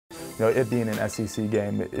it being an SEC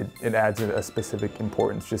game, it adds a specific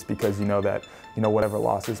importance just because you know that whatever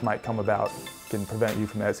losses might come about can prevent you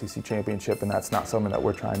from the SEC championship, and that's not something that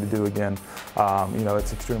we're trying to do again.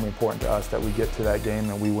 It's extremely important to us that we get to that game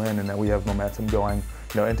and we win, and that we have momentum going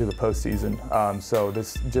into the postseason. So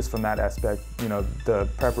just from that aspect, the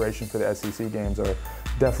preparation for the SEC games are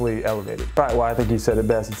definitely elevated. Right, well, I think you said it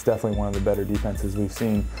best. It's definitely one of the better defenses we've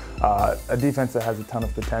seen. A defense that has a ton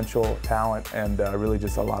of potential, talent, and really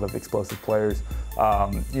just a lot of explosive players.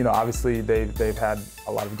 Obviously they've had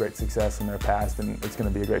a lot of great success in their past, and it's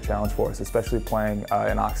going to be a great challenge for us, especially playing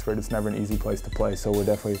in Oxford. It's never an easy place to play, so we're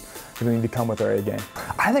definitely going to need to come with our A game.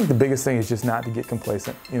 I think the biggest thing is just not to get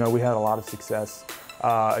complacent. We had a lot of success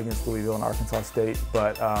against Louisville and Arkansas State,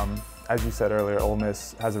 but as you said earlier, Ole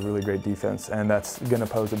Miss has a really great defense, and that's going to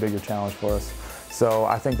pose a bigger challenge for us. So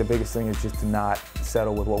I think the biggest thing is just to not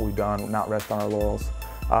settle with what we've done, not rest on our laurels.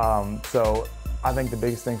 So I think the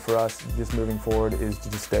biggest thing for us just moving forward is to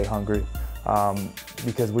just stay hungry,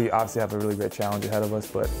 because we obviously have a really great challenge ahead of us,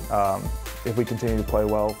 but if we continue to play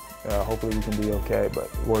well, hopefully we can be okay, but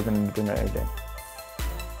we're going to bring our A game.